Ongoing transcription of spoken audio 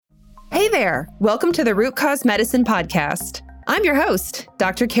there. Welcome to the Root Cause Medicine Podcast. I'm your host,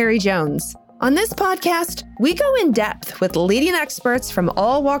 Dr. Carrie Jones. On this podcast, we go in depth with leading experts from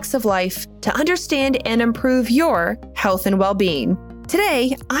all walks of life to understand and improve your health and well-being.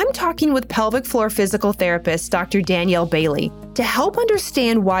 Today, I'm talking with pelvic floor physical therapist, Dr. Danielle Bailey, to help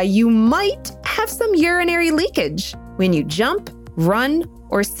understand why you might have some urinary leakage when you jump, run,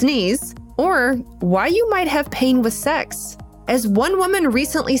 or sneeze, or why you might have pain with sex. As one woman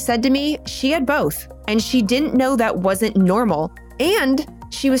recently said to me, she had both, and she didn't know that wasn't normal, and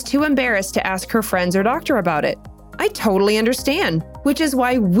she was too embarrassed to ask her friends or doctor about it. I totally understand, which is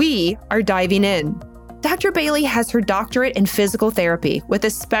why we are diving in. Dr. Bailey has her doctorate in physical therapy with a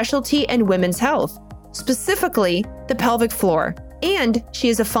specialty in women's health, specifically the pelvic floor, and she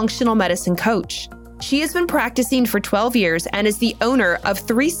is a functional medicine coach. She has been practicing for 12 years and is the owner of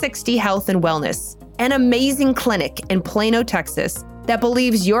 360 Health and Wellness, an amazing clinic in Plano, Texas, that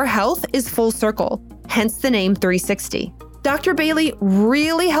believes your health is full circle, hence the name 360. Dr. Bailey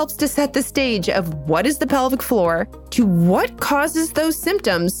really helps to set the stage of what is the pelvic floor, to what causes those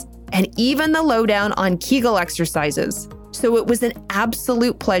symptoms, and even the lowdown on Kegel exercises. So it was an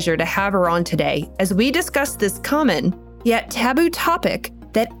absolute pleasure to have her on today as we discuss this common yet taboo topic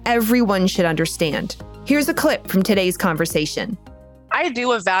that everyone should understand. Here's a clip from today's conversation. I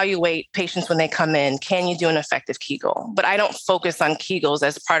do evaluate patients when they come in. Can you do an effective Kegel? But I don't focus on Kegels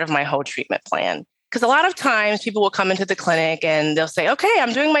as part of my whole treatment plan. Because a lot of times people will come into the clinic and they'll say, okay,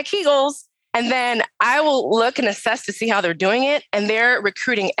 I'm doing my Kegels. And then I will look and assess to see how they're doing it. And they're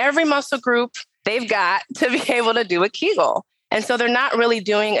recruiting every muscle group they've got to be able to do a Kegel. And so they're not really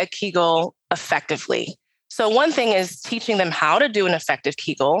doing a Kegel effectively. So one thing is teaching them how to do an effective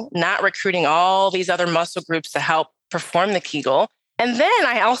Kegel, not recruiting all these other muscle groups to help perform the Kegel. And then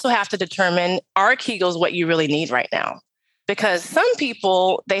I also have to determine, are Kegels what you really need right now? Because some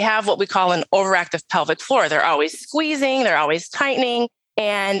people, they have what we call an overactive pelvic floor. They're always squeezing, they're always tightening.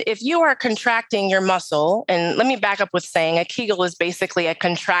 And if you are contracting your muscle, and let me back up with saying a Kegel is basically a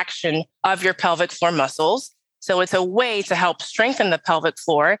contraction of your pelvic floor muscles. So it's a way to help strengthen the pelvic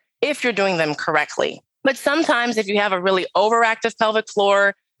floor if you're doing them correctly. But sometimes if you have a really overactive pelvic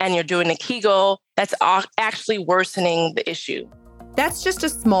floor and you're doing a Kegel, that's actually worsening the issue. That's just a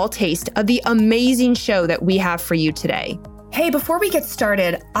small taste of the amazing show that we have for you today. Hey, before we get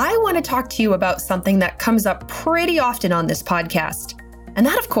started, I want to talk to you about something that comes up pretty often on this podcast. And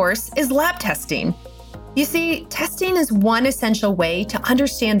that, of course, is lab testing. You see, testing is one essential way to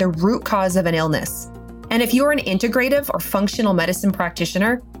understand the root cause of an illness. And if you're an integrative or functional medicine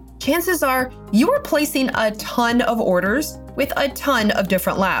practitioner, chances are you are placing a ton of orders with a ton of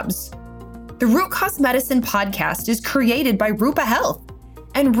different labs. The Root Cause Medicine podcast is created by Rupa Health,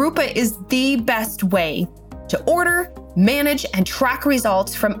 and Rupa is the best way to order, manage, and track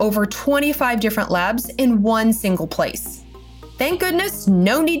results from over 25 different labs in one single place. Thank goodness,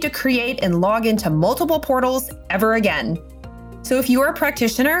 no need to create and log into multiple portals ever again. So if you are a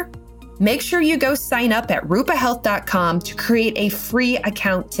practitioner, make sure you go sign up at rupahealth.com to create a free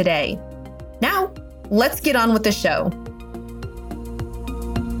account today. Now, let's get on with the show.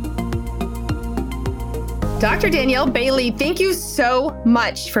 Dr. Danielle Bailey, thank you so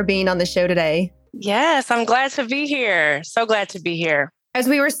much for being on the show today. Yes, I'm glad to be here. So glad to be here. As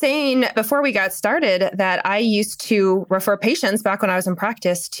we were saying before we got started, that I used to refer patients back when I was in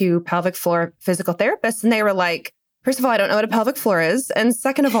practice to pelvic floor physical therapists. And they were like, first of all, I don't know what a pelvic floor is. And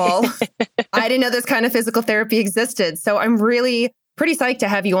second of all, I didn't know this kind of physical therapy existed. So I'm really pretty psyched to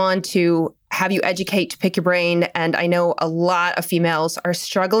have you on to have you educate, to pick your brain. And I know a lot of females are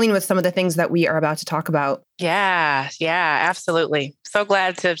struggling with some of the things that we are about to talk about. Yeah, absolutely. So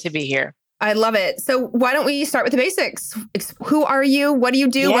glad to be here. I love it. So why don't we start with the basics? Who are you? What do you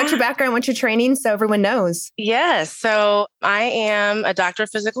do? What's your background? What's your training? So everyone knows. Yes. So I am a doctor of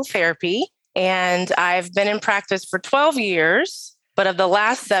physical therapy, and I've been in practice for 12 years. But of the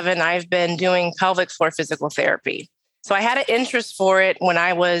last 7, I've been doing pelvic floor physical therapy. So I had an interest for it when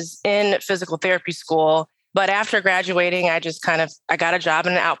I was in physical therapy school. But after graduating, I got a job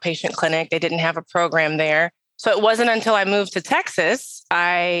in an outpatient clinic. They didn't have a program there. So it wasn't until I moved to Texas,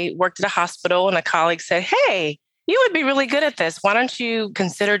 I worked at a hospital and a colleague said, hey, you would be really good at this. Why don't you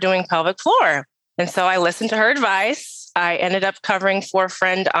consider doing pelvic floor? And so I listened to her advice. I ended up covering for a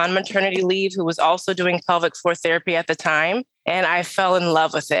friend on maternity leave who was also doing pelvic floor therapy at the time. And I fell in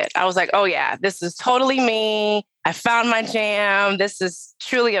love with it. I was like, oh yeah, this is totally me. I found my jam. This is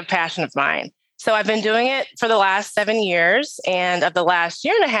truly a passion of mine. So I've been doing it for the last 7 years. And of the last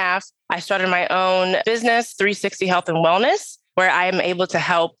year and a half, I started my own business, 360 Health and Wellness, where I am able to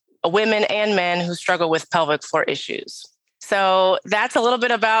help women and men who struggle with pelvic floor issues. So that's a little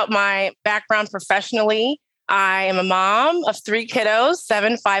bit about my background professionally. I am a mom of 3 kiddos,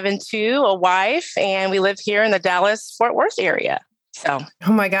 7, 5, and 2, a wife, and we live here in the Dallas-Fort Worth area. So,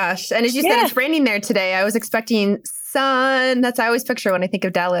 oh my gosh. And as you said, it's raining there today. I was expecting sun. That's what I always picture when I think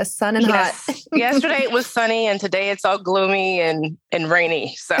of Dallas, sun and hot. Yesterday it was sunny and today it's all gloomy and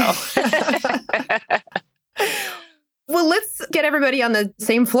rainy. So, well, let's get everybody on the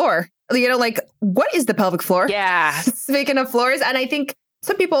same floor. What is the pelvic floor? Yeah. Speaking of floors, and I think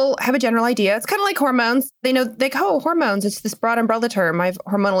some people have a general idea. It's kind of like hormones. They know, hormones, it's this broad umbrella term. I have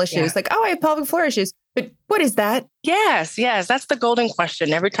hormonal issues. Yeah. I have pelvic floor issues. But what is that? Yes. That's the golden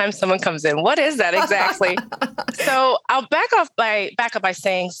question. Every time someone comes in, what is that exactly? So I'll back up by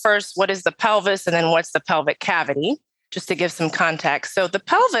saying first, what is the pelvis? And then what's the pelvic cavity? Just to give some context. So the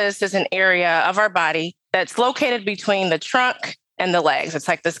pelvis is an area of our body that's located between the trunk and the legs. It's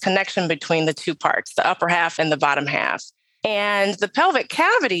like this connection between the two parts, the upper half and the bottom half. And the pelvic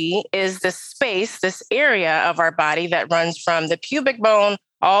cavity is this space, this area of our body that runs from the pubic bone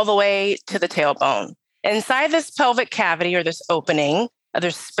all the way to the tailbone. Inside this pelvic cavity or this opening,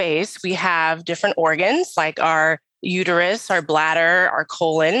 there's space. We have different organs like our uterus, our bladder, our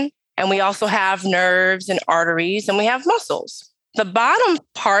colon, and we also have nerves and arteries, and we have muscles. The bottom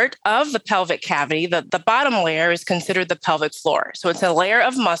part of the pelvic cavity, the bottom layer is considered the pelvic floor. So it's a layer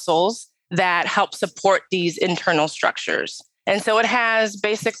of muscles that help support these internal structures. And so it has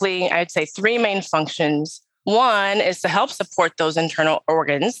basically, I'd say, 3 main functions. One is to help support those internal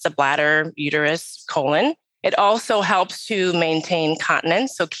organs, the bladder, uterus, colon. It also helps to maintain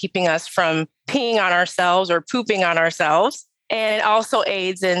continence, so keeping us from peeing on ourselves or pooping on ourselves. And it also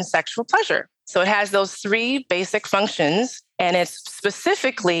aids in sexual pleasure. So it has those 3 basic functions, and it's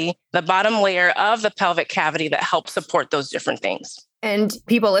specifically the bottom layer of the pelvic cavity that helps support those different things. And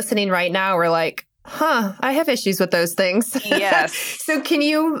people listening right now are like, I have issues with those things. Yes. So can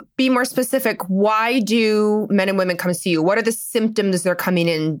you be more specific? Why do men and women come see you? What are the symptoms they're coming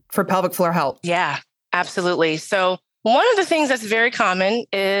in for pelvic floor help? Yeah, absolutely. So one of the things that's very common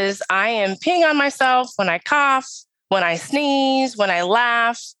is I am peeing on myself when I cough, when I sneeze, when I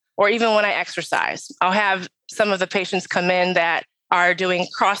laugh, or even when I exercise. I'll have some of the patients come in that are doing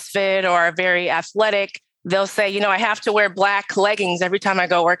CrossFit or are very athletic. They'll say, I have to wear black leggings every time I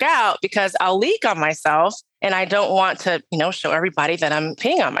go work out because I'll leak on myself and I don't want to, show everybody that I'm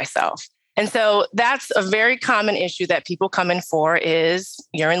peeing on myself. And so that's a very common issue that people come in for is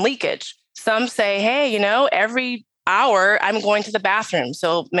urine leakage. Some say, hey, every hour I'm going to the bathroom.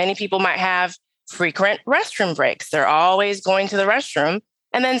 So many people might have frequent restroom breaks. They're always going to the restroom.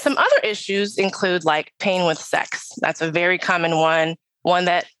 And then some other issues include like pain with sex. That's a very common one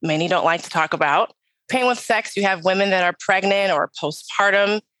that many don't like to talk about. Pain with sex, you have women that are pregnant or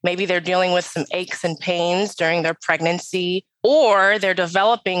postpartum. Maybe they're dealing with some aches and pains during their pregnancy, or they're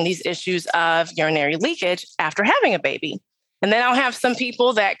developing these issues of urinary leakage after having a baby. And then I'll have some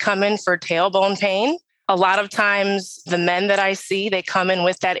people that come in for tailbone pain. A lot of times the men that I see, they come in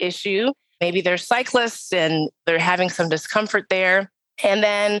with that issue. Maybe they're cyclists and they're having some discomfort there. And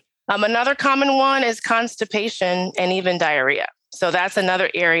then another common one is constipation and even diarrhea. So that's another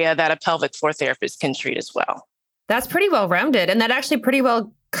area that a pelvic floor therapist can treat as well. That's pretty well rounded. And that actually pretty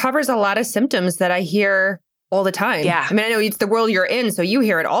well covers a lot of symptoms that I hear all the time. Yeah. I mean, I know it's the world you're in, so you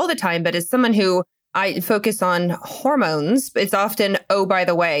hear it all the time. But as someone who I focus on hormones, it's often, oh, by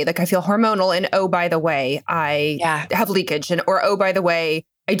the way, like I feel hormonal and oh, by the way, I have leakage. And or, oh, by the way,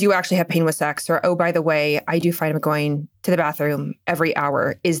 I do actually have pain with sex. Or, oh, by the way, I do find I'm going to the bathroom every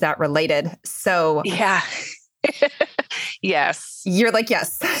hour. Is that related? So yeah. Yes. You're like,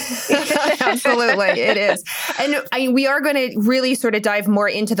 yes, absolutely. It is. And we are going to really sort of dive more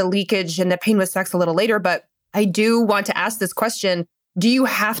into the leakage and the pain with sex a little later. But I do want to ask this question. Do you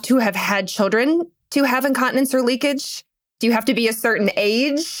have to have had children to have incontinence or leakage? Do you have to be a certain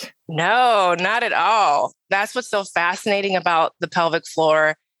age? No, not at all. That's what's so fascinating about the pelvic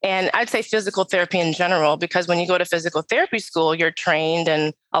floor. And I'd say physical therapy in general, because when you go to physical therapy school, you're trained.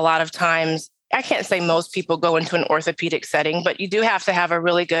 And a lot of times, I can't say most people go into an orthopedic setting, but you do have to have a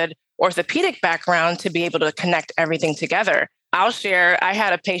really good orthopedic background to be able to connect everything together. I'll share, I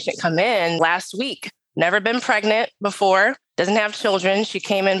had a patient come in last week, never been pregnant before, doesn't have children. She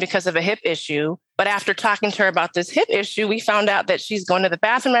came in because of a hip issue. But after talking to her about this hip issue, we found out that she's going to the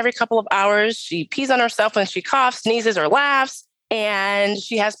bathroom every couple of hours. She pees on herself when she coughs, sneezes, or laughs, and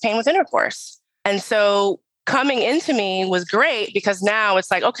she has pain with intercourse. And so coming into me was great because now it's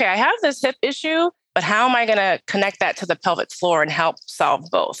like, okay, I have this hip issue, but how am I going to connect that to the pelvic floor and help solve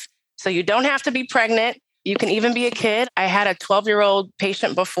both? So you don't have to be pregnant. You can even be a kid. I had a 12-year-old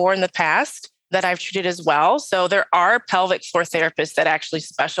patient before in the past, that I've treated as well. So there are pelvic floor therapists that actually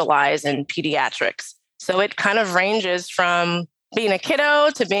specialize in pediatrics. So it kind of ranges from being a kiddo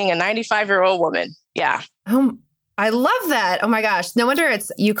to being a 95-year-old woman. Yeah. I love that. Oh my gosh. No wonder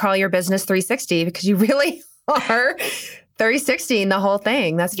you call your business 360 because you really are 360 in the whole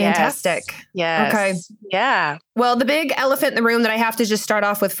thing. That's fantastic. Yes. Okay. Yeah. Well, the big elephant in the room that I have to just start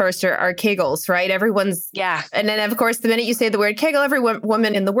off with first are Kegels, right? Everyone's. Yeah. And then, of course, the minute you say the word Kegel, every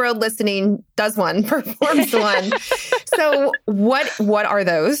woman in the world listening does one, performs one. So what are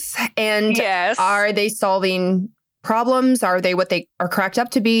those? And are they solving problems? Are they what they are cracked up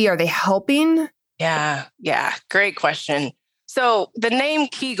to be? Are they helping? Yeah. Great question. So the name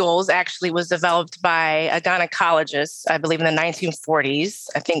Kegels actually was developed by a gynecologist, I believe in the 1940s.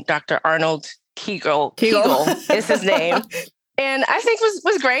 I think Dr. Arnold Kegel is his name. And I think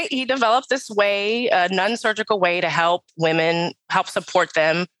was great. He developed this way, a non-surgical way to help women, help support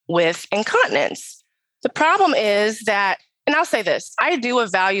them with incontinence. The problem is that, and I'll say this, I do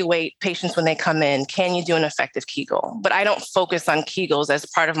evaluate patients when they come in. Can you do an effective Kegel? But I don't focus on Kegels as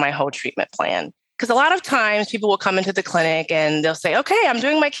part of my whole treatment plan. Because a lot of times people will come into the clinic and they'll say, okay, I'm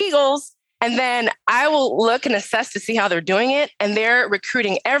doing my Kegels. And then I will look and assess to see how they're doing it. And they're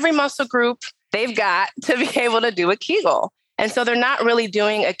recruiting every muscle group they've got to be able to do a Kegel. And so they're not really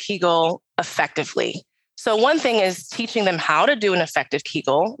doing a Kegel effectively. So one thing is teaching them how to do an effective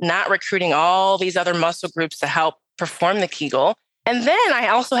Kegel, not recruiting all these other muscle groups to help perform the Kegel. And then I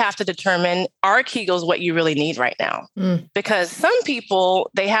also have to determine, are Kegels what you really need right now? Because some people,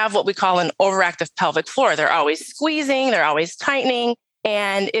 they have what we call an overactive pelvic floor. They're always squeezing, they're always tightening.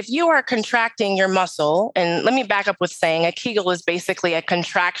 And if you are contracting your muscle, and let me back up with saying a Kegel is basically a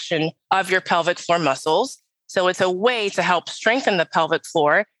contraction of your pelvic floor muscles. So it's a way to help strengthen the pelvic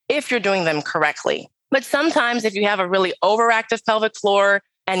floor if you're doing them correctly. But sometimes if you have a really overactive pelvic floor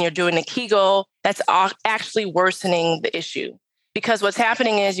and you're doing a Kegel, that's actually worsening the issue. Because what's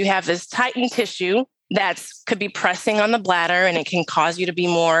happening is you have this tightened tissue that could be pressing on the bladder, and it can cause you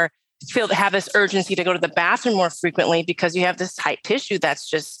to have this urgency to go to the bathroom more frequently because you have this tight tissue that's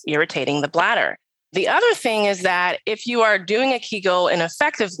just irritating the bladder. The other thing is that if you are doing a Kegel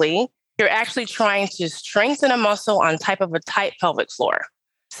ineffectively, you're actually trying to strengthen a muscle on type of a tight pelvic floor.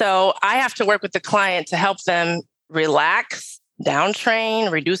 So I have to work with the client to help them relax, downtrain,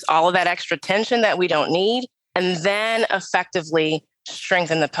 reduce all of that extra tension that we don't need, and then effectively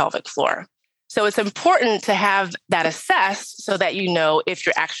strengthen the pelvic floor. So it's important to have that assessed so that you know if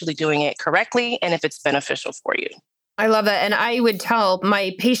you're actually doing it correctly and if it's beneficial for you. I love that. And I would tell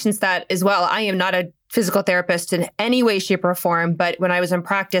my patients that as well. I am not a physical therapist in any way, shape, or form, but when I was in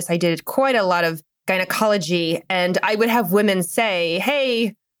practice, I did quite a lot of gynecology, and I would have women say,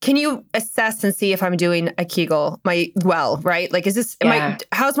 hey, can you assess and see if I'm doing a Kegel right? Like,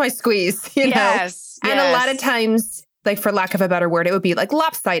 how's my squeeze? Yes. And a lot of times, like for lack of a better word, it would be like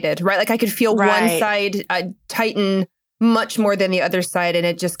lopsided, right? Like I could feel one side tighten much more than the other side. And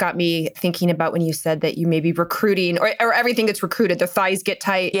it just got me thinking about when you said that you may be recruiting or everything gets recruited. Their thighs get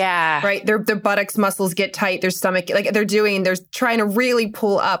tight. Yeah. Right. Their buttocks muscles get tight. Their stomach, like they're trying to really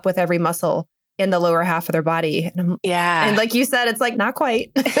pull up with every muscle in the lower half of their body. And like you said, it's like, not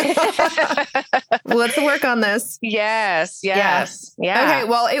quite. Let's work on this. Yes. Yeah. Okay.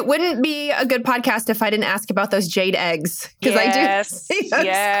 Well, it wouldn't be a good podcast if I didn't ask about those jade eggs. Because I do see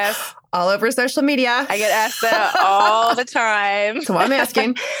those all over social media. I get asked that all the time. So I'm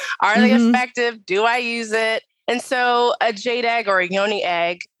asking. Are they effective? Do I use it? And so a jade egg or a yoni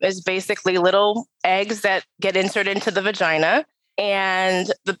egg is basically little eggs that get inserted into the vagina.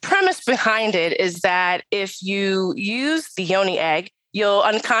 And the premise behind it is that if you use the yoni egg, you'll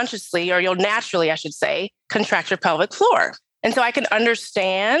naturally, I should say, contract your pelvic floor. And so I can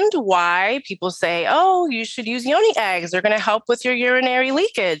understand why people say, oh, you should use yoni eggs. They're going to help with your urinary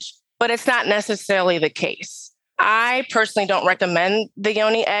leakage. But it's not necessarily the case. I personally don't recommend the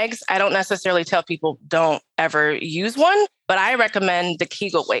yoni eggs. I don't necessarily tell people don't ever use one, but I recommend the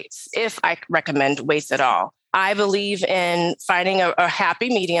Kegel weights, if I recommend weights at all. I believe in finding a happy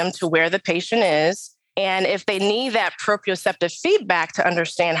medium to where the patient is. And if they need that proprioceptive feedback to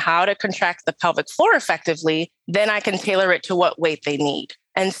understand how to contract the pelvic floor effectively, then I can tailor it to what weight they need.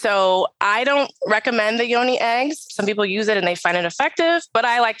 And so I don't recommend the yoni eggs. Some people use it and they find it effective, but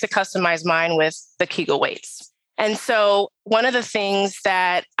I like to customize mine with the Kegel weights. And so one of the things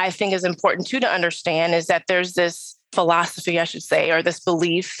that I think is important too to understand is that there's this philosophy, I should say, or this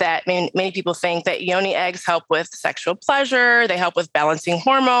belief that many people think that yoni eggs help with sexual pleasure. They help with balancing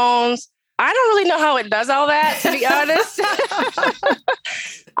hormones. I don't really know how it does all that, to be honest.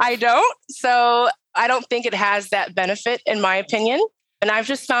 I don't. So I don't think it has that benefit, in my opinion. And I've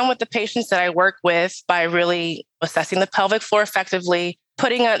just found with the patients that I work with, by really assessing the pelvic floor effectively,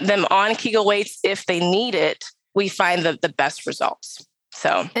 putting them on Kegel weights if they need it, we find the best results.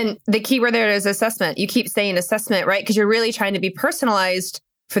 So, and the key word there is assessment. You keep saying assessment, right? Because you're really trying to be personalized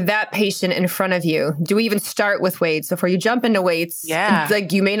for that patient in front of you. Do we even start with weights before you jump into weights? Yeah.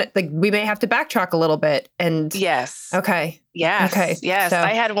 Like we may have to backtrack a little bit. And yes. Okay. Yes. Okay. Yes. So,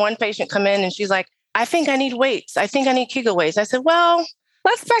 I had one patient come in and she's like, I think I need weights. I think I need Kegel weights. I said, well,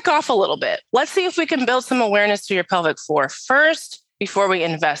 let's back off a little bit. Let's see if we can build some awareness to your pelvic floor first before we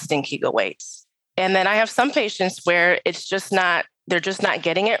invest in Kegel weights. And then I have some patients where they're just not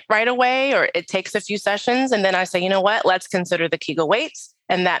getting it right away, or it takes a few sessions. And then I say, you know what, let's consider the Kegel weights.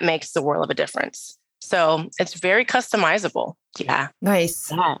 And that makes the world of a difference. So it's very customizable. Yeah. Nice.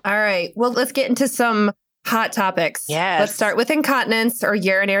 Yeah. All right. Well, let's get into some hot topics. Yes. Let's start with incontinence or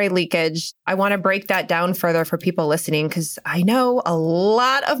urinary leakage. I want to break that down further for people listening, because I know a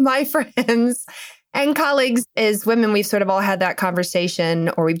lot of my friends and colleagues as women, we've sort of all had that conversation,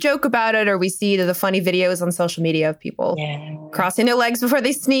 or we joke about it, or we see the funny videos on social media of people crossing their legs before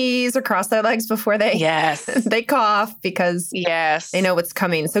they sneeze, or cross their legs before they they cough, because they know what's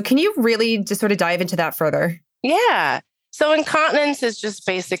coming. So can you really just sort of dive into that further? Yeah. So incontinence is just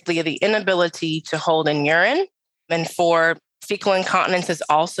basically the inability to hold in urine. And for fecal incontinence is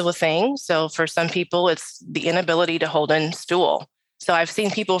also a thing. So for some people, it's the inability to hold in stool. So I've seen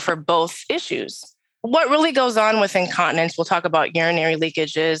people for both issues. What really goes on with incontinence, we'll talk about urinary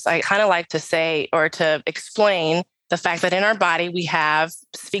leakages. I kind of like to say, or to explain, the fact that in our body, we have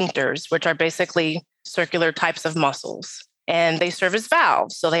sphincters, which are basically circular types of muscles, and they serve as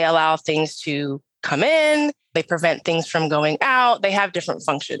valves. So they allow things to come in, they prevent things from going out, they have different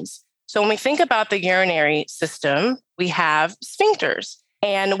functions. So when we think about the urinary system, we have sphincters.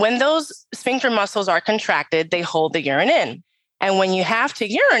 And when those sphincter muscles are contracted, they hold the urine in. And when you have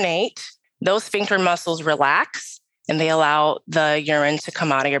to urinate, those sphincter muscles relax and they allow the urine to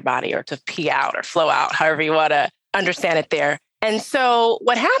come out of your body, or to pee out or flow out, however you want to understand it there. And so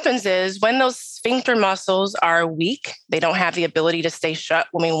what happens is when those sphincter muscles are weak, they don't have the ability to stay shut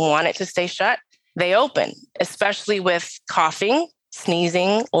when we want it to stay shut, they open, especially with coughing,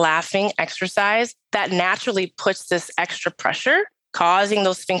 sneezing, laughing, exercise. That naturally puts this extra pressure, causing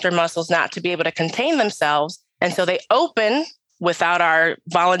those sphincter muscles not to be able to contain themselves. And so they open without our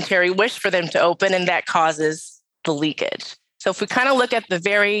voluntary wish for them to open, and that causes the leakage. So if we kind of look at the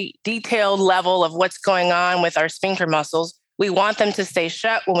very detailed level of what's going on with our sphincter muscles, we want them to stay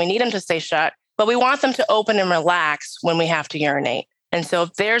shut when we need them to stay shut, but we want them to open and relax when we have to urinate. And so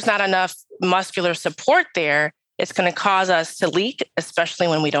if there's not enough muscular support there, it's going to cause us to leak, especially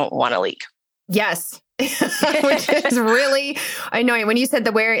when we don't want to leak. Yes. Which is really annoying. When you said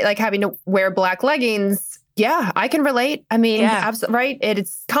having to wear black leggings, yeah, I can relate. I mean, absolutely right.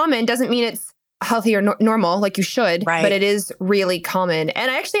 It's common. Doesn't mean it's healthy or normal like you should, but it is really common.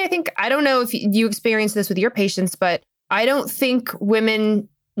 And actually, I don't know if you experience this with your patients, but I don't think women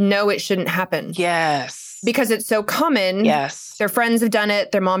know it shouldn't happen. Yes. Because it's so common. Yes. Their friends have done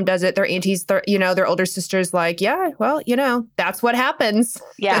it. Their mom does it. Their aunties, their older sisters, like, yeah, well, that's what happens.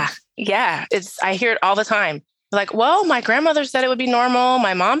 Yeah. Yeah. I hear it all the time. Like, well, my grandmother said it would be normal.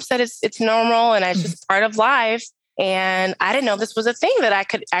 My mom said it's normal, and it's just part of life. And I didn't know this was a thing that I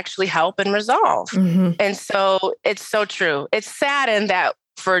could actually help and resolve. Mm-hmm. And so it's so true. It's sad in that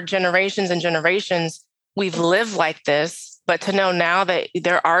for generations and generations, we've lived like this. But to know now that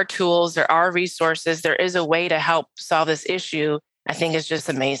there are tools, there are resources, there is a way to help solve this issue, I think is just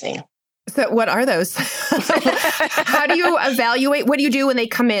amazing. So what are those? How do you evaluate? What do you do when they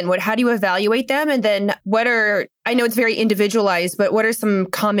come in? How do you evaluate them? And then I know it's very individualized, but what are some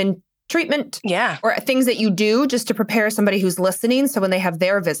common treatment or things that you do just to prepare somebody who's listening so when they have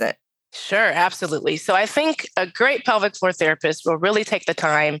their visit? Sure, absolutely. So I think a great pelvic floor therapist will really take the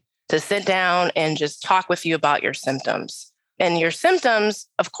time to sit down and just talk with you about your symptoms. And your symptoms,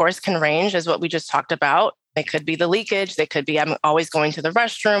 of course, can range as what we just talked about. They could be the leakage. They could be, I'm always going to the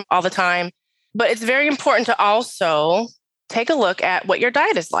restroom all the time. But it's very important to also take a look at what your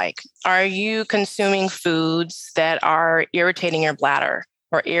diet is like. Are you consuming foods that are irritating your bladder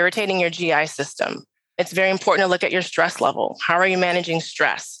or irritating your GI system? It's very important to look at your stress level. How are you managing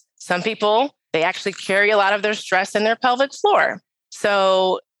stress? Some people, they actually carry a lot of their stress in their pelvic floor.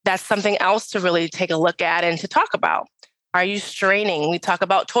 So that's something else to really take a look at and to talk about. Are you straining? We talk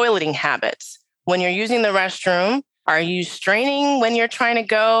about toileting habits. When you're using the restroom, are you straining when you're trying to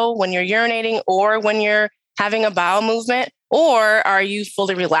go, when you're urinating, or when you're having a bowel movement? Or are you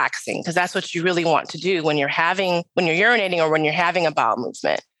fully relaxing? Because that's what you really want to do when you're urinating or when you're having a bowel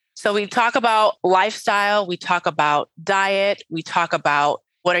movement. So we talk about lifestyle, we talk about diet, we talk about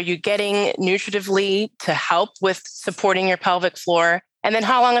what are you getting nutritively to help with supporting your pelvic floor? And then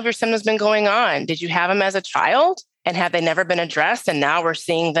how long have your symptoms been going on? Did you have them as a child and have they never been addressed? And now we're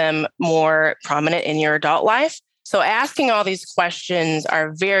seeing them more prominent in your adult life. So asking all these questions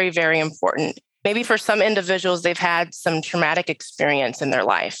are very, very important. Maybe for some individuals, they've had some traumatic experience in their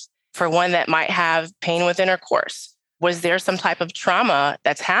life. For one that might have pain with intercourse, was there some type of trauma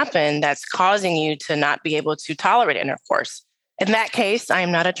that's happened that's causing you to not be able to tolerate intercourse? In that case, I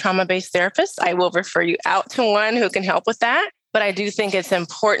am not a trauma-based therapist. I will refer you out to one who can help with that. But I do think it's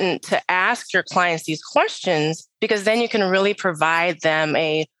important to ask your clients these questions because then you can really provide them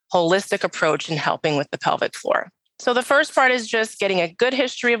a holistic approach in helping with the pelvic floor. So the first part is just getting a good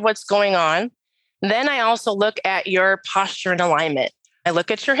history of what's going on. Then I also look at your posture and alignment. I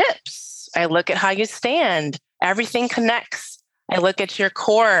look at your hips. I look at how you stand. Everything connects. I look at your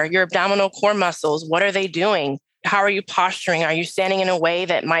core, your abdominal core muscles. What are they doing? How are you posturing? Are you standing in a way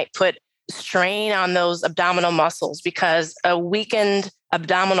that might put strain on those abdominal muscles? Because a weakened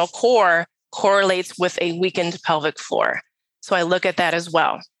abdominal core correlates with a weakened pelvic floor. So I look at that as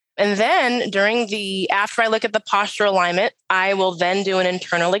well. And then after I look at the posture alignment, I will then do an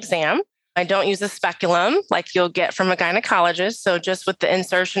internal exam. I don't use a speculum like you'll get from a gynecologist. So just with the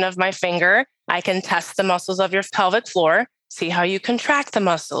insertion of my finger, I can test the muscles of your pelvic floor, see how you contract the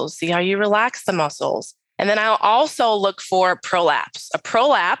muscles, see how you relax the muscles. And then I'll also look for prolapse. A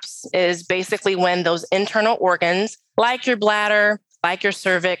prolapse is basically when those internal organs, like your bladder, like your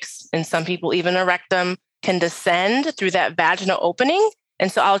cervix, and some people even a rectum, can descend through that vaginal opening.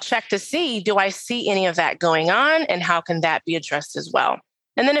 And so I'll check to see, do I see any of that going on? And how can that be addressed as well?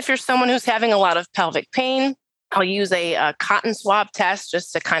 And then if you're someone who's having a lot of pelvic pain, I'll use a cotton swab test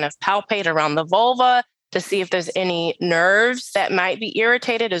just to kind of palpate around the vulva to see if there's any nerves that might be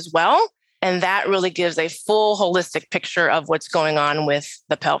irritated as well. And that really gives a full holistic picture of what's going on with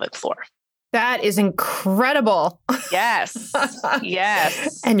the pelvic floor. That is incredible. Yes.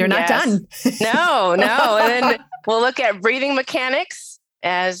 Yes. And you're not done. No. And then we'll look at breathing mechanics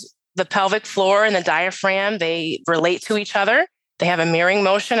as the pelvic floor and the diaphragm, they relate to each other. They have a mirroring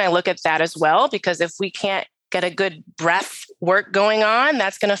motion. I look at that as well, because if we can't get a good breath work going on,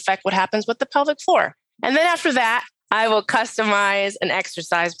 that's going to affect what happens with the pelvic floor. And then after that, I will customize an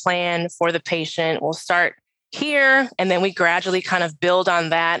exercise plan for the patient. We'll start here, and then we gradually kind of build on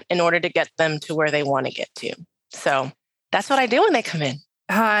that in order to get them to where they want to get to. So that's what I do when they come in.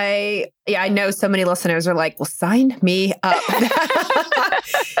 I know so many listeners are like, well, sign me up.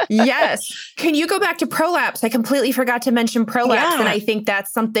 Yes. Can you go back to prolapse? I completely forgot to mention prolapse. And I think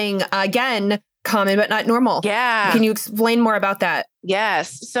that's something, again, common, but not normal. Yeah. Can you explain more about that?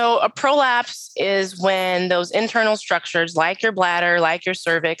 Yes. So a prolapse is when those internal structures like your bladder, like your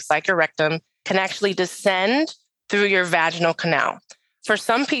cervix, like your rectum can actually descend through your vaginal canal. For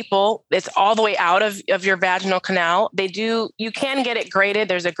some people, it's all the way out of your vaginal canal. You can get it graded.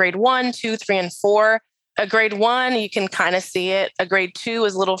 There's a grade 1, 2, 3, and 4. A grade 1, you can kind of see it. A grade 2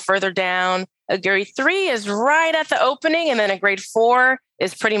 is a little further down. A grade 3 is right at the opening. And then a grade 4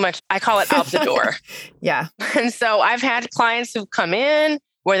 is pretty much, I call it out the door. Yeah. And so I've had clients who come in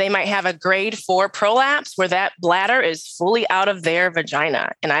where they might have a grade 4 prolapse where that bladder is fully out of their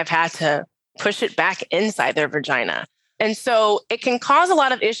vagina. And I've had to push it back inside their vagina. And so it can cause a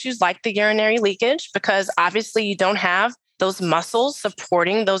lot of issues like the urinary leakage, because obviously you don't have those muscles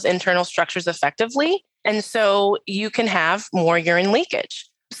supporting those internal structures effectively. And so you can have more urine leakage.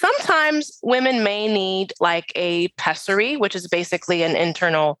 Sometimes women may need like a pessary, which is basically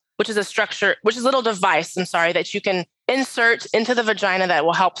which is a little device, that you can insert into the vagina that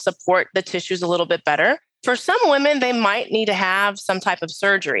will help support the tissues a little bit better. For some women, they might need to have some type of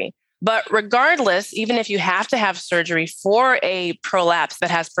surgery. But regardless, even if you have to have surgery for a prolapse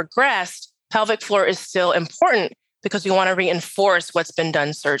that has progressed, pelvic floor is still important because we want to reinforce what's been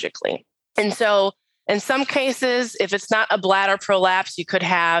done surgically. And so in some cases, if it's not a bladder prolapse, you could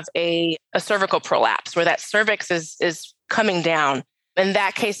have a cervical prolapse where that cervix is coming down. In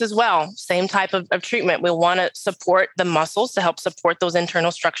that case as well, same type of treatment. We want to support the muscles to help support those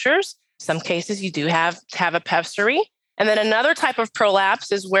internal structures. Some cases you do have to have a pessary. And then another type of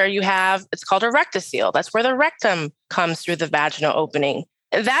prolapse is where it's called a rectocele. That's where the rectum comes through the vaginal opening.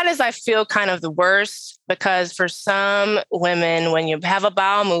 And that is, I feel, kind of the worst, because for some women, when you have a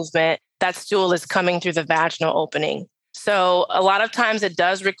bowel movement, that stool is coming through the vaginal opening. So a lot of times it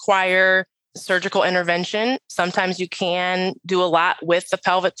does require surgical intervention. Sometimes you can do a lot with the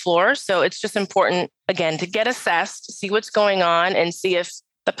pelvic floor. So it's just important, again, to get assessed, see what's going on, and see if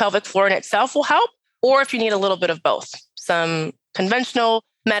the pelvic floor in itself will help, or if you need a little bit of both. Some conventional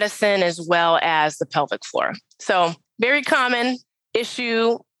medicine as well as the pelvic floor. So very common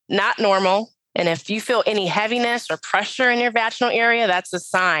issue, not normal. And if you feel any heaviness or pressure in your vaginal area, that's a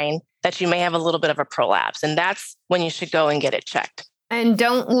sign that you may have a little bit of a prolapse. And that's when you should go and get it checked. And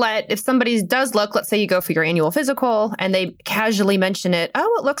don't if somebody does look, let's say you go for your annual physical and they casually mention it,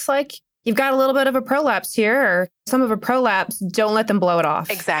 oh, it looks like you've got a little bit of a prolapse here or some of a prolapse, don't let them blow it off.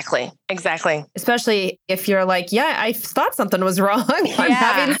 Exactly. Especially if you're like, yeah, I thought something was wrong. I'm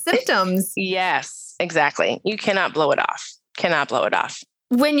having symptoms. Yes, exactly. You cannot blow it off.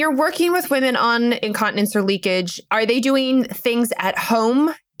 When you're working with women on incontinence or leakage, are they doing things at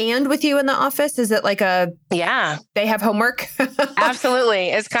home and with you in the office? Is it like they have homework? Absolutely.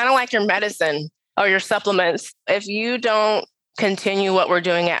 It's kind of like your medicine or your supplements. If you don't continue what we're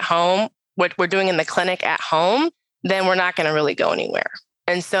doing at home, what we're doing in the clinic at home, then we're not going to really go anywhere.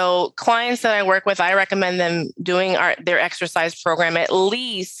 And so clients that I work with, I recommend them doing their exercise program at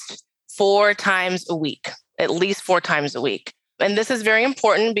least 4 times a week. And this is very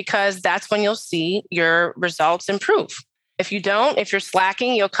important because that's when you'll see your results improve. If you're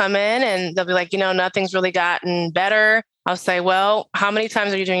slacking, you'll come in and they'll be like, nothing's really gotten better. I'll say, well, how many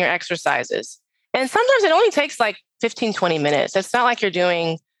times are you doing your exercises? And sometimes it only takes like 15, 20 minutes. It's not like you're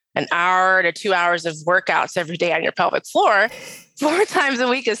doing an hour to 2 hours of workouts every day on your pelvic floor. 4 times a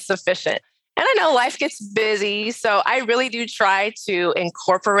week is sufficient. And I know life gets busy, so I really do try to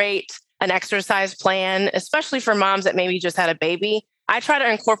incorporate an exercise plan, especially for moms that maybe just had a baby. I try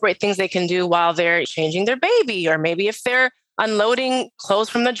to incorporate things they can do while they're changing their baby, or maybe if they're unloading clothes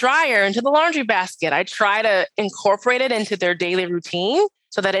from the dryer into the laundry basket. I try to incorporate it into their daily routine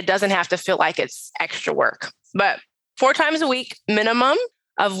so that it doesn't have to feel like it's extra work. But 4 times a week minimum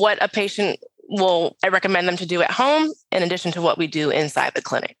of what a patient I recommend them to do at home, in addition to what we do inside the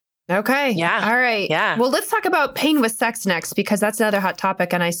clinic. Okay. Yeah. All right. Yeah. Well, let's talk about pain with sex next, because that's another hot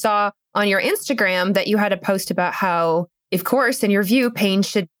topic. And I saw on your Instagram that you had a post about how, of course, in your view,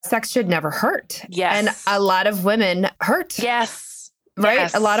 sex should never hurt. Yes. And a lot of women hurt. Yes. Right?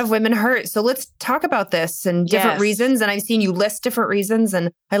 Yes. A lot of women hurt. So let's talk about this and different reasons. And I've seen you list different reasons.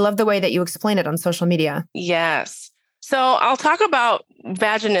 And I love the way that you explain it on social media. Yes. So I'll talk about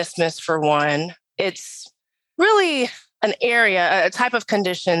vaginismus for one. It's really an area, a type of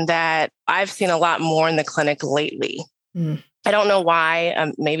condition that I've seen a lot more in the clinic lately. I don't know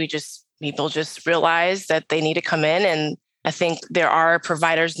why. Maybe just people just realize that they need to come in. And I think there are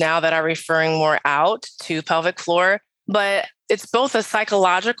providers now that are referring more out to pelvic floor, but it's both a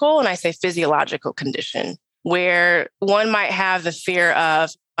psychological and I say physiological condition where one might have the fear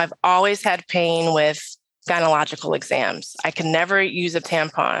of, I've always had pain with gynecological exams. I can never use a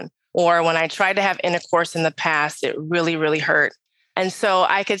tampon. Or when I tried to have intercourse in the past, it really, really hurt. And so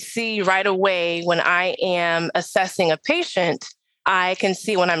I could see right away when I am assessing a patient, I can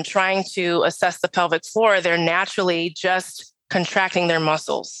see when I'm trying to assess the pelvic floor, they're naturally just contracting their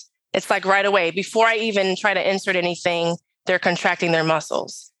muscles. It's like right away, before I even try to insert anything, they're contracting their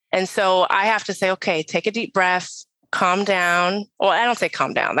muscles. And so I have to say, okay, take a deep breath, calm down. Well, I don't say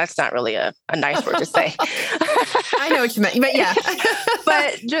calm down. That's not really a nice word to say. I know what you meant, but yeah.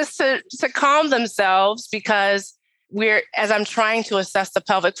 But just to calm themselves, because as I'm trying to assess the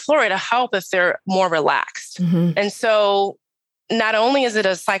pelvic floor, it'll help if they're more relaxed. Mm-hmm. And so not only is it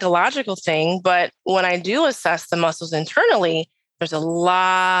a psychological thing, but when I do assess the muscles internally, there's a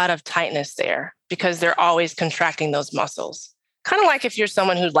lot of tightness there because they're always contracting those muscles. Kind of like if you're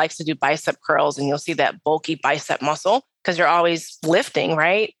someone who likes to do bicep curls and you'll see that bulky bicep muscle because you're always lifting,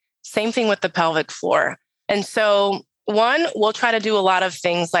 right? Same thing with the pelvic floor. And so one, we'll try to do a lot of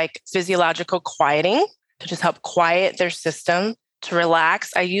things like physiological quieting to just help quiet their system, to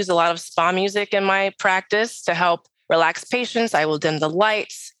relax. I use a lot of spa music in my practice to help relax patients. I will dim the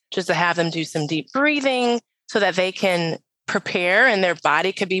lights just to have them do some deep breathing so that they can prepare and their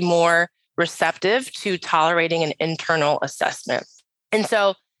body could be more receptive to tolerating an internal assessment. And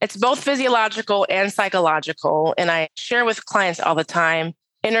so it's both physiological and psychological. And I share with clients all the time,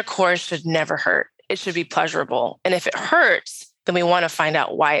 intercourse should never hurt. It should be pleasurable. And if it hurts, then we want to find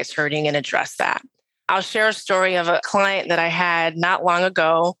out why it's hurting and address that. I'll share a story of a client that I had not long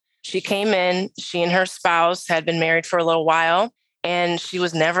ago. She came in, she and her spouse had been married for a little while, and she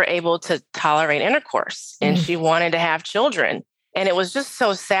was never able to tolerate intercourse. And she wanted to have children. And it was just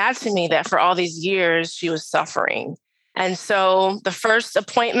so sad to me that for all these years, she was suffering. And so the first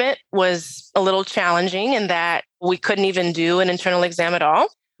appointment was a little challenging in that we couldn't even do an internal exam at all.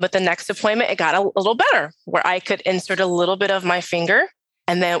 But the next appointment, it got a little better, where I could insert a little bit of my finger.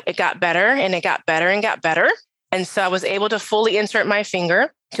 And then it got better and it got better and got better. And so I was able to fully insert my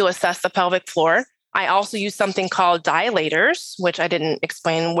finger to assess the pelvic floor. I also use something called dilators, which I didn't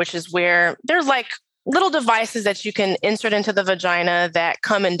explain, which is where they're like little devices that you can insert into the vagina that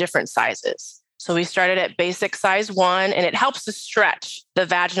come in different sizes. So we started at basic size 1, and it helps to stretch the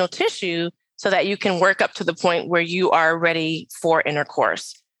vaginal tissue so that you can work up to the point where you are ready for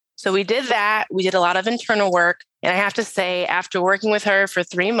intercourse. So we did that. We did a lot of internal work. And I have to say, after working with her for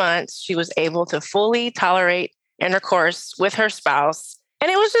 3 months, she was able to fully tolerate intercourse with her spouse. And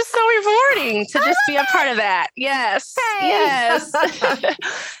it was just so rewarding to just be a part of that. Yes. Hey. Yes.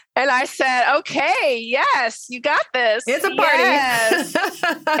 And I said, okay, yes, you got this. It's a party. Yes.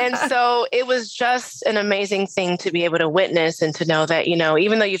 And so it was just an amazing thing to be able to witness and to know that,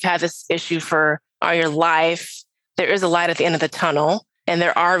 even though you've had this issue for all your life, there is a light at the end of the tunnel and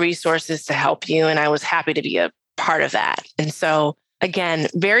there are resources to help you. And I was happy to be a part of that. And so again,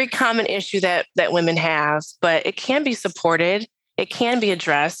 very common issue that women have, but it can be supported. It can be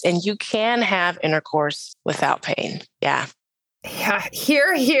addressed, and you can have intercourse without pain. Yeah. Yeah,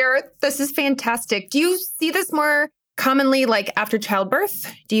 here. This is fantastic. Do you see this more commonly like after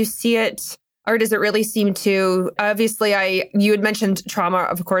childbirth? Do you see it, or does it really seem to, obviously you had mentioned trauma,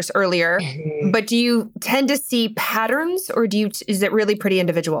 of course, earlier, but do you tend to see patterns, or is it really pretty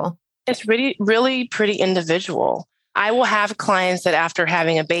individual? It's really, really pretty individual. I will have clients that after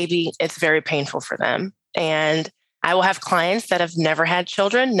having a baby, it's very painful for them. And I will have clients that have never had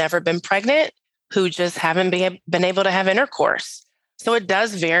children, never been pregnant, who just haven't been able to have intercourse. So it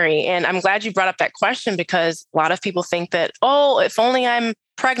does vary. And I'm glad you brought up that question, because a lot of people think that, if only I'm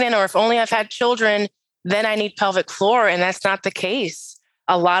pregnant or if only I've had children, then I need pelvic floor. And that's not the case.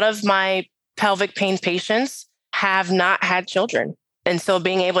 A lot of my pelvic pain patients have not had children. And so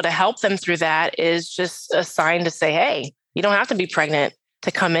being able to help them through that is just a sign to say, hey, you don't have to be pregnant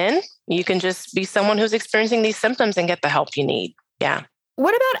to come in. You can just be someone who's experiencing these symptoms and get the help you need. Yeah.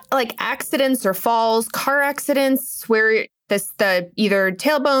 What about like accidents or falls, car accidents where the either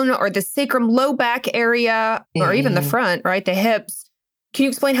tailbone or the sacrum low back area, or even the front, right? The hips. Can you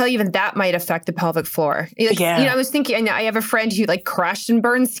explain how even that might affect the pelvic floor? Yeah. I was thinking, I have a friend who crashed and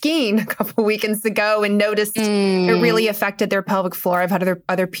burned skiing a couple weekends ago and noticed it really affected their pelvic floor. I've had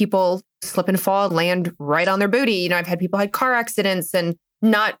other people slip and fall, land right on their booty. I've had people had car accidents and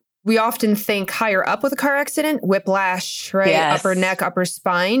we often think higher up with a car accident, whiplash, right? Yes. Upper neck, upper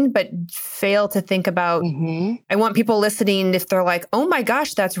spine, but fail to think about, I want people listening, if they're like, oh my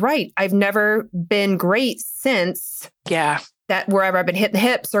gosh, that's right. I've never been great since that wherever I've been hitting the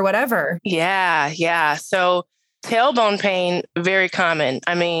hips or whatever. Yeah. So tailbone pain, very common.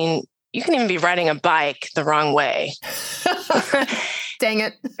 I mean, you can even be riding a bike the wrong way. Dang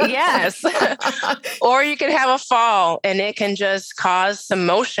it. Yes. Or you can have a fall and it can just cause some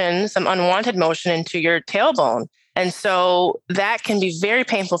unwanted motion into your tailbone. And so that can be very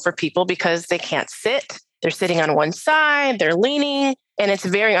painful for people because they can't sit. They're sitting on one side, they're leaning, and it's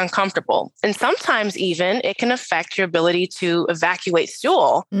very uncomfortable. And sometimes even it can affect your ability to evacuate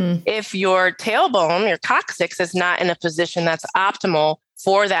stool if your tailbone, your coccyx, is not in a position that's optimal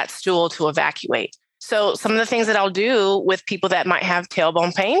for that stool to evacuate. So some of the things that I'll do with people that might have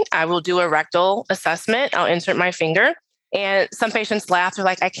tailbone pain, I will do a rectal assessment. I'll insert my finger. And some patients laugh. They're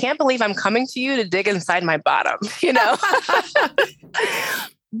like, I can't believe I'm coming to you to dig inside my bottom,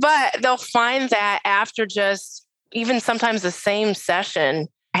 But they'll find that after just even sometimes the same session.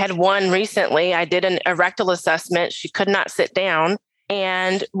 I had one recently. I did a rectal assessment. She could not sit down.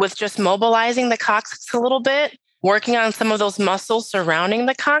 And with just mobilizing the coccyx a little bit, working on some of those muscles surrounding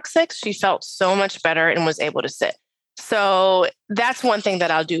the coccyx, she felt so much better and was able to sit. So that's one thing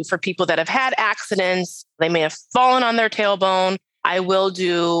that I'll do for people that have had accidents. They may have fallen on their tailbone. I will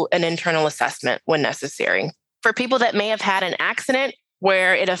do an internal assessment when necessary. For people that may have had an accident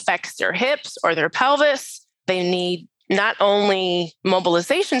where it affects their hips or their pelvis, they need not only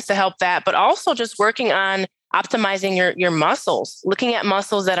mobilizations to help that, but also just working on optimizing your muscles, looking at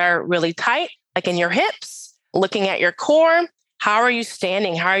muscles that are really tight, like in your hips. Looking at your core, how are you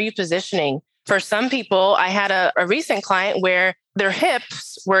standing? How are you positioning? For some people, I had a recent client where their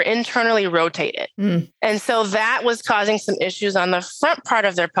hips were internally rotated. And so that was causing some issues on the front part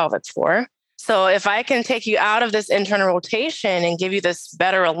of their pelvic floor. So if I can take you out of this internal rotation and give you this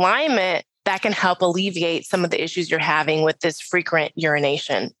better alignment, that can help alleviate some of the issues you're having with this frequent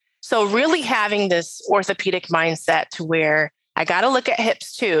urination. So really having this orthopedic mindset to where I got to look at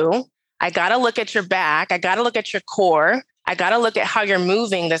hips too. I got to look at your back. I got to look at your core. I got to look at how you're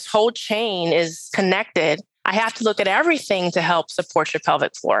moving. This whole chain is connected. I have to look at everything to help support your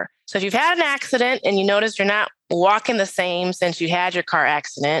pelvic floor. So if you've had an accident and you notice you're not walking the same since you had your car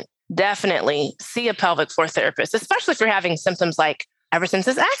accident, definitely see a pelvic floor therapist, especially if you're having symptoms like ever since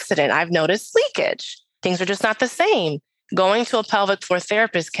this accident, I've noticed leakage. Things are just not the same. Going to a pelvic floor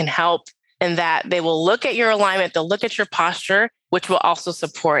therapist can help in that they will look at your alignment, they'll look at your posture, which will also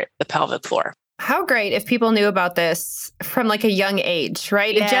support the pelvic floor. How great if people knew about this from like a young age,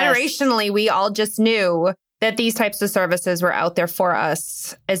 right? Yes. Generationally, we all just knew that these types of services were out there for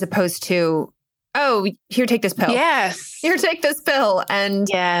us as opposed to, oh, here, take this pill. Yes. Here, take this pill. And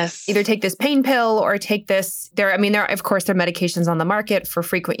yes, either take this pain pill or take this. There are medications on the market for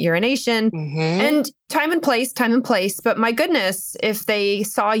frequent urination and time and place. But my goodness, if they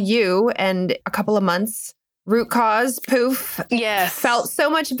saw you and a couple of months, root cause, poof. Yes. Felt so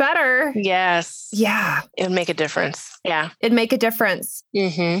much better. Yes. Yeah. It would make a difference. Yeah. It'd make a difference.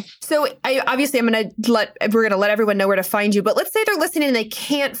 So we're going to let everyone know where to find you. But let's say they're listening and they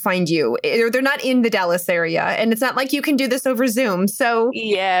can't find you. Or they're not in the Dallas area. And it's not like you can do this over Zoom. So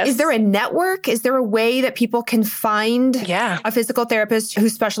yes. Is there a network? Is there a way that people can find a physical therapist who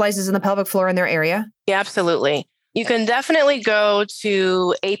specializes in the pelvic floor in their area? Yeah, absolutely. You can definitely go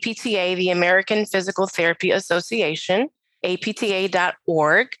to APTA, the American Physical Therapy Association,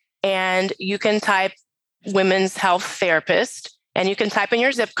 apta.org, and you can type women's health therapist, and you can type in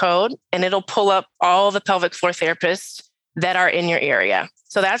your zip code, and it'll pull up all the pelvic floor therapists that are in your area.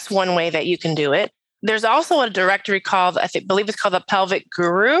 So that's one way that you can do it. There's also a directory called, believe it's called the Pelvic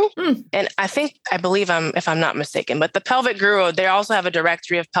Guru. And I believe if I'm not mistaken, but the Pelvic Guru, they also have a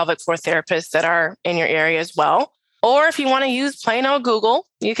directory of pelvic floor therapists that are in your area as well. Or if you want to use plain old Google,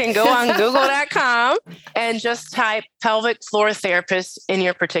 you can go on google.com and just type pelvic floor therapist in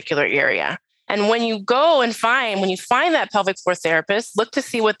your particular area. And when you find that pelvic floor therapist, look to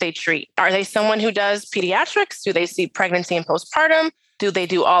see what they treat. Are they someone who does pediatrics? Do they see pregnancy and postpartum? Do they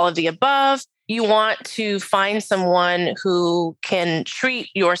do all of the above? You want to find someone who can treat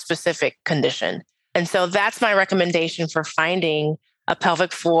your specific condition. And so that's my recommendation for finding a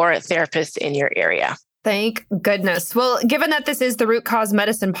pelvic floor therapist in your area. Thank goodness. Well, given that this is the Root Cause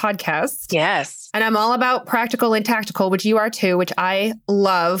Medicine podcast. Yes. And I'm all about practical and tactical, which you are too, which I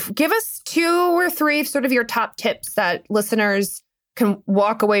love. Give us 2 or 3 sort of your top tips that listeners can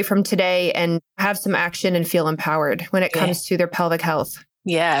walk away from today and have some action and feel empowered when it comes to their pelvic health.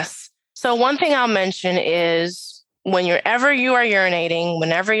 Yes. So one thing I'll mention is whenever you are urinating,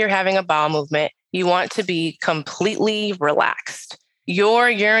 whenever you're having a bowel movement, you want to be completely relaxed. Your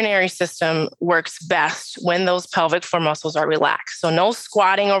urinary system works best when those pelvic floor muscles are relaxed. So no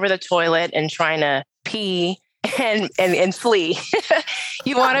squatting over the toilet and trying to pee and flee.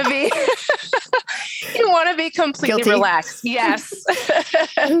 You want to be completely relaxed. Yes.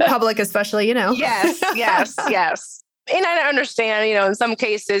 In public, especially, Yes. And I understand, in some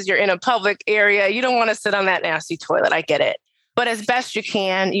cases you're in a public area. You don't want to sit on that nasty toilet. I get it. But as best you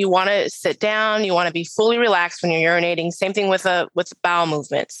can, you want to sit down. You want to be fully relaxed when you're urinating. Same thing with bowel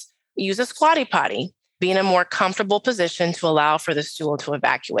movements. Use a squatty potty. Be in a more comfortable position to allow for the stool to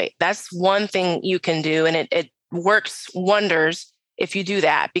evacuate. That's one thing you can do. And it works wonders if you do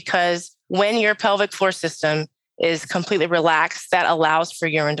that, because when your pelvic floor system is completely relaxed, that allows for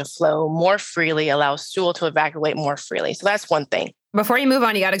urine to flow more freely, allows stool to evacuate more freely. So that's one thing. Before you move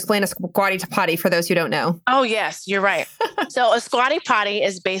on, you got to explain a squatty potty for those who don't know. Oh, yes, you're right. So a squatty potty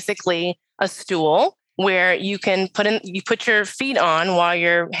is basically a stool where you put your feet on while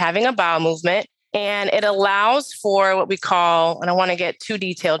you're having a bowel movement. And it allows for what we call, and I want to get too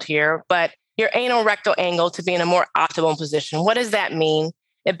detailed here, but your anal rectal angle to be in a more optimal position. What does that mean?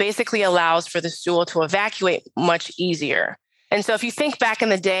 It basically allows for the stool to evacuate much easier. And so if you think back in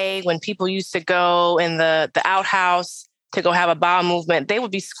the day when people used to go in the outhouse to go have a bowel movement, they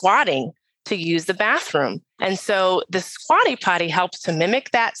would be squatting to use the bathroom. And so the squatty potty helps to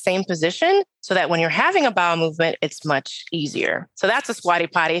mimic that same position so that when you're having a bowel movement, it's much easier. So that's a squatty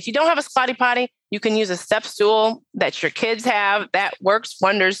potty. If you don't have a squatty potty, you can use a step stool that your kids have. That works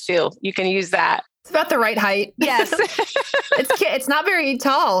wonders too. You can use that. It's about the right height. Yes. It's not very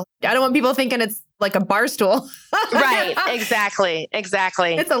tall. I don't want people thinking it's like a bar stool. Right. Exactly.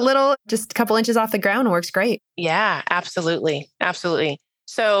 It's just a couple inches off the ground works great. Yeah, absolutely.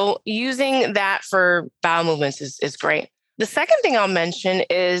 So using that for bowel movements is great. The second thing I'll mention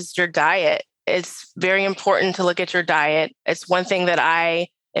is your diet. It's very important to look at your diet. It's one thing that I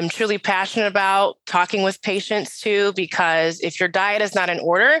am truly passionate about talking with patients too, because if your diet is not in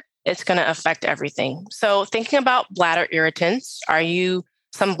order, it's going to affect everything. So thinking about bladder irritants,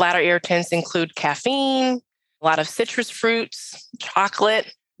 some bladder irritants include caffeine, a lot of citrus fruits,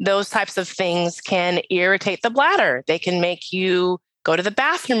 chocolate. Those types of things can irritate the bladder. They can make you go to the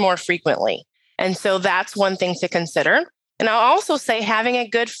bathroom more frequently. And so that's one thing to consider. And I'll also say having a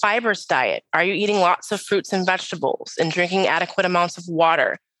good fibrous diet. Are you eating lots of fruits and vegetables and drinking adequate amounts of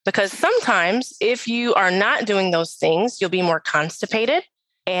water? Because sometimes if you are not doing those things, you'll be more constipated.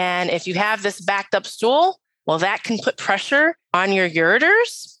 And if you have this backed up stool, well, that can put pressure on your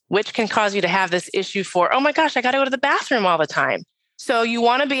ureters, which can cause you to have this issue for, oh my gosh, I got to go to the bathroom all the time. So you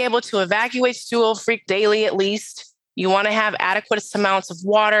want to be able to evacuate stool daily at least. You want to have adequate amounts of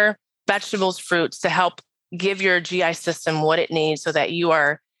water, vegetables, fruits to help give your GI system what it needs so that you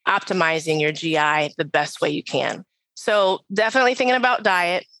are optimizing your GI the best way you can. So definitely thinking about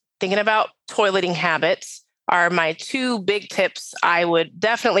diet, thinking about toileting habits are my two big tips I would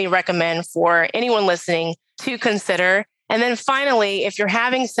definitely recommend for anyone listening to consider. And then finally, if you're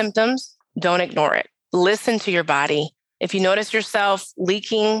having symptoms, don't ignore it. Listen to your body. If you notice yourself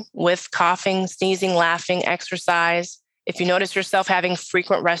leaking with coughing, sneezing, laughing, exercise, if you notice yourself having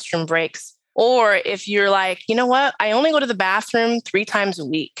frequent restroom breaks, or if you're like, you know what, I only go to the bathroom 3 times a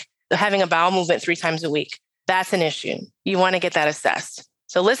week, having a bowel movement 3 times a week, that's an issue. You want to get that assessed.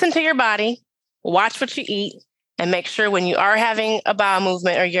 So listen to your body, watch what you eat, and make sure when you are having a bowel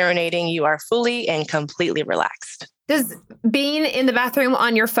movement or urinating, you are fully and completely relaxed. Does being in the bathroom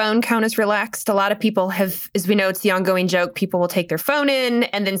on your phone count as relaxed? A lot of people have, as we know, it's the ongoing joke, people will take their phone in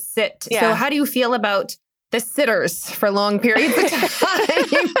and then sit. Yeah. So how do you feel about the sitters for long periods of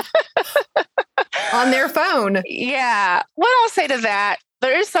time on their phone? Yeah. What I'll say to that,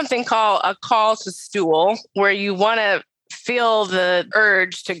 there is something called a call to stool where you want to feel the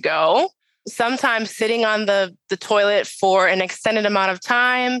urge to go. Sometimes sitting on the toilet for an extended amount of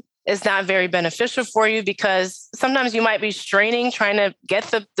time is not very beneficial for you because sometimes you might be straining, trying to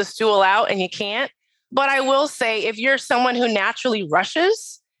get the stool out and you can't. But I will say, if you're someone who naturally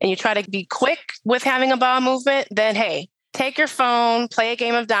rushes and you try to be quick with having a bowel movement, then hey, take your phone, play a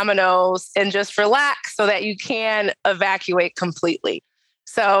game of dominoes, and just relax so that you can evacuate completely.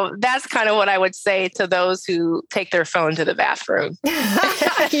 So that's kind of what I would say to those who take their phone to the bathroom.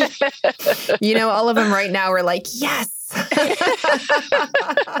 You know, all of them right now are like, yes.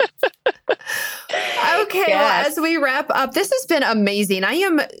 Okay, well, as we wrap up, this has been amazing. I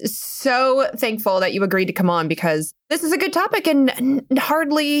am so thankful that you agreed to come on because this is a good topic and not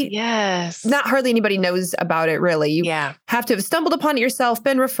hardly anybody knows about it, really. You have to have stumbled upon it yourself,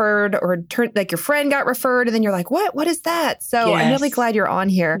 been referred, or like your friend got referred, and then you're like, what is that? So I'm really glad you're on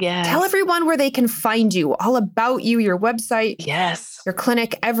here. Tell everyone where they can find you, all about you, your website, your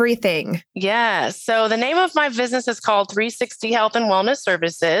clinic, everything. So the name of my business is called 360 Health and Wellness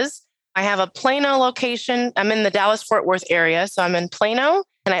Services. I have a Plano location. I'm in the Dallas-Fort Worth area. So I'm in Plano,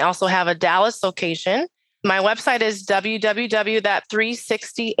 and I also have a Dallas location. My website is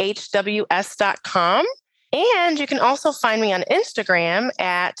www.360hws.com. And you can also find me on Instagram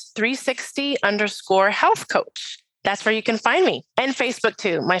at 360_health coach. That's where you can find me. And Facebook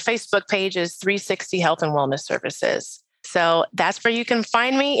too. My Facebook page is 360 Health and Wellness Services. So that's where you can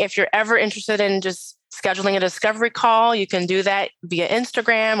find me. If you're ever interested in just scheduling a discovery call, you can do that via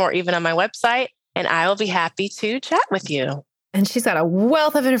Instagram or even on my website, and I will be happy to chat with you. And she's got a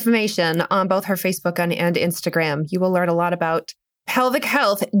wealth of information on both her Facebook and Instagram. You will learn a lot about pelvic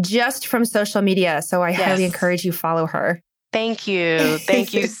health just from social media. So I highly encourage you follow her. Thank you.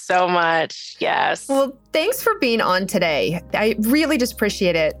 Thank you so much. Yes. Well, thanks for being on today. I really just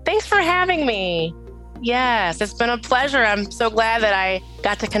appreciate it. Thanks for having me. Yes, it's been a pleasure. I'm so glad that I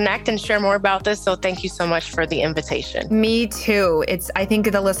got to connect and share more about this. So thank you so much for the invitation. Me too. I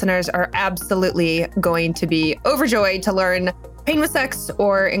think the listeners are absolutely going to be overjoyed to learn pain with sex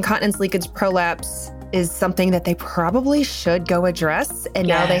or incontinence, leakage, prolapse is something that they probably should go address. And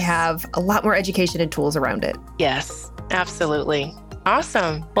now they have a lot more education and tools around it. Yes, absolutely.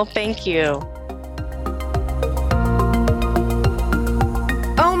 Awesome. Well, thank you.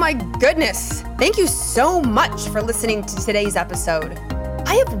 Oh my goodness. Thank you so much for listening to today's episode.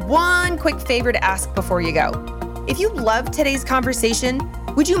 I have one quick favor to ask before you go. If you loved today's conversation,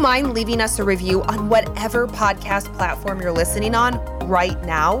 would you mind leaving us a review on whatever podcast platform you're listening on right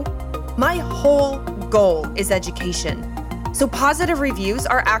now? My whole goal is education. So positive reviews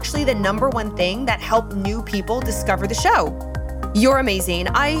are actually the #1 thing that help new people discover the show. You're amazing.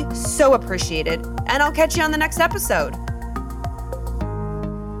 I so appreciate it. And I'll catch you on the next episode.